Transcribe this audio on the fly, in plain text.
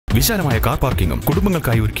വിശാലമായ കാർ പാർക്കിംഗും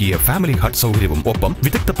കുടുംബങ്ങൾക്കായി ഒരുക്കിയ family hut സൗകര്യവും ഒപ്പം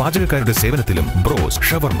വിദഗ്ധ പാചകക്കാരുടെ സേവനത്തിലും ബ്രോസ്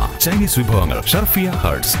ഷവർമ ചൈനീസ് വിഭവങ്ങൾ Sharfiya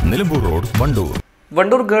huts Nilambur road Wandoor.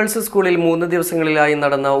 Wandoor girls സ്കൂളിൽ 3 ദിവസങ്ങളിലായി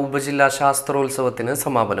നടന്ന ഉപജില്ലാ ശാസ്ത്രോത്സവത്തിന്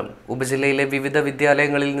സമാപനം. ഉപജില്ലയിലെ വിവിധ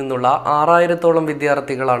വിദ്യാലയങ്ങളിൽ നിന്നുള്ള 6000-ഓളം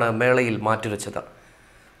വിദ്യാർത്ഥികളാണ് മേളയിൽ മാറ്റുരച്ചത്.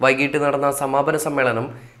 വൈകിട്ട് നടന്ന സമാപന സമ്മേളനം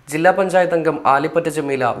ജില്ലാ പഞ്ചായത്ത് അംഗം ആലിപ്പറ്റ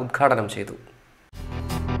ജമീല ഉദ്ഘാടനം ചെയ്തു.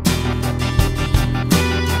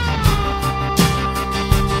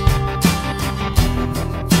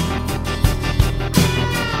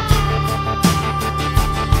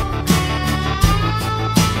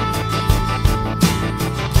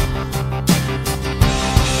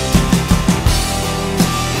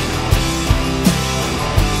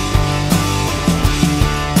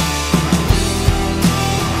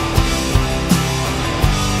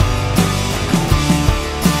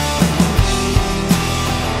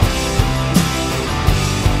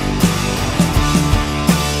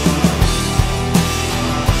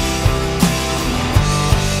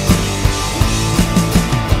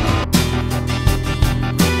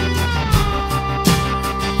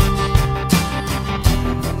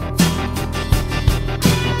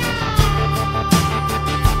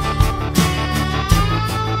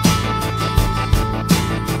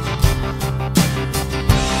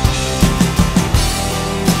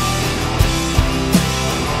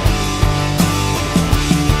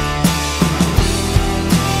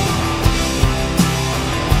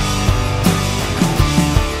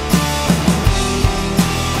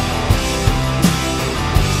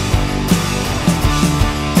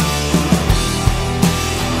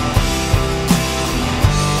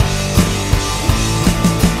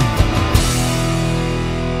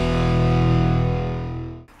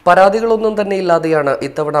 പരാതികളൊന്നും തന്നെ ഇല്ലാതെയാണ്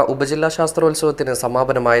ഇത്തവണ ഉപജില്ലാ ശാസ്ത്രോത്സവത്തിന്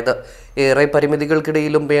സമാപനമായത്. ഏറെ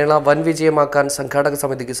പരിമിതികൾക്കിടയിലും മേള വൻ വിജയമാക്കാൻ സംഘാടക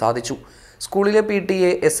സമിതിക്ക് സാധിച്ചു. സ്കൂളിലെ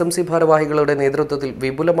PTA SMC ഭാരവാഹികളുടെ നേതൃത്വത്തിൽ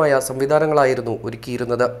വിപുലമായ സംവിധാനങ്ങളായിരുന്നു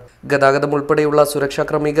ഒരുക്കിയിരുന്നത്. ഗതാഗതം ഉൾപ്പെടെയുള്ള സുരക്ഷാ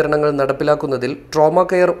ക്രമീകരണങ്ങൾ നടപ്പിലാക്കുന്നതിൽ trauma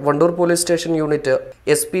care, Wandoor police station unit,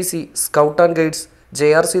 SPC, scout and guides,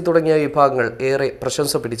 JRC തുടങ്ങിയ വിഭാഗങ്ങൾ ഏറെ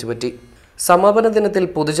പ്രശംസ പിടിച്ചുപറ്റി. സമാപന ദിനത്തിൽ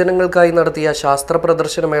പൊതുജനങ്ങൾക്കായി നടത്തിയ ശാസ്ത്ര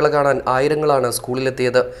പ്രദർശനമേള കാണാൻ ആയിരങ്ങളാണ്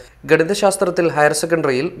സ്കൂളിലെത്തിയത്. ഗണിതശാസ്ത്രത്തിൽ ഹയർ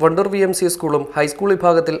സെക്കൻഡറിയിൽ വണ്ടൂർ VMC സ്കൂളും ഹൈസ്കൂൾ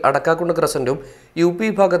വിഭാഗത്തിൽ അടക്കാക്കുണ്ട് ക്രസന്റും, UP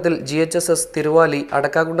വിഭാഗത്തിൽ GHSS തിരുവാലി,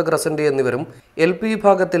 അടക്കാക്കുണ്ട് ക്രസന്റ് എന്നിവരും, LP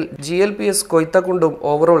വിഭാഗത്തിൽ GLPS കൊയ്ത്തക്കുണ്ടും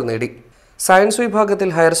ഓവറോൾ നേടി. സയൻസ്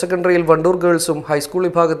വിഭാഗത്തിൽ ഹയർ സെക്കൻഡറിയിൽ വണ്ടൂർ ഗേൾസും ഹൈസ്കൂൾ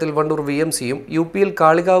വിഭാഗത്തിൽ വണ്ടൂർ VMCയും, UPയിൽ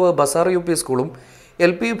കാളികാവ് ബസാർ UP സ്കൂളും,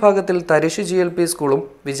 LP വിഭാഗത്തിൽ തരിശ് GLP സ്കൂളും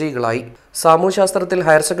വിജയികളായി. സാമൂഹ്യശാസ്ത്രത്തിൽ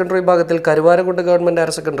ഹയർ സെക്കൻഡറി വിഭാഗത്തിൽ കരുവാരക്കുണ്ട് ഗവൺമെന്റ്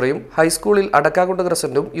ഹയർ സെക്കൻഡറിയും, ഹൈസ്കൂളിൽ അടക്കാക്കുണ്ട്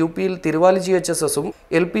ക്രസന്റും, UPയിൽ തിരുവാലി GHSSും,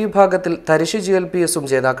 LP വിഭാഗത്തിൽ തരിശ് GLPSും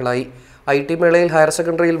ജേതാക്കളായി. IT മേളയിൽ ഹയർ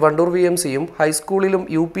സെക്കൻഡറിയിൽ വണ്ടൂർ VMCയും, ഹൈസ്കൂളിലും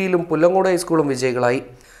UPയിലും പുല്ലങ്ങോട് ഹൈസ്കൂളും വിജയികളായി.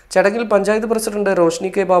 ചടങ്ങിൽ പഞ്ചായത്ത് പ്രസിഡന്റ് റോഷ്നി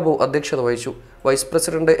K. ബാബു അധ്യക്ഷത വഹിച്ചു. Vice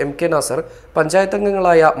president MK Nasar, panchayat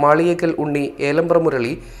അംഗങ്ങളായ മാളിയേക്കൽ ഉണ്ണി, ഏലമ്പ്ര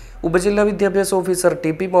മുരളി, ഉപജില്ലാ വിദ്യാഭ്യാസ ഓഫീസർ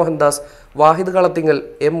TP മോഹൻദാസ്, വാഹിദ് കളത്തിങ്ങൽ,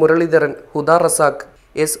 M. മുരളീധരൻ, ഹുദ റസാഖ്,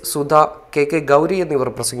 S. സുധ, KK ഗൗരി എന്നിവർ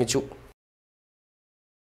പ്രസംഗിച്ചു.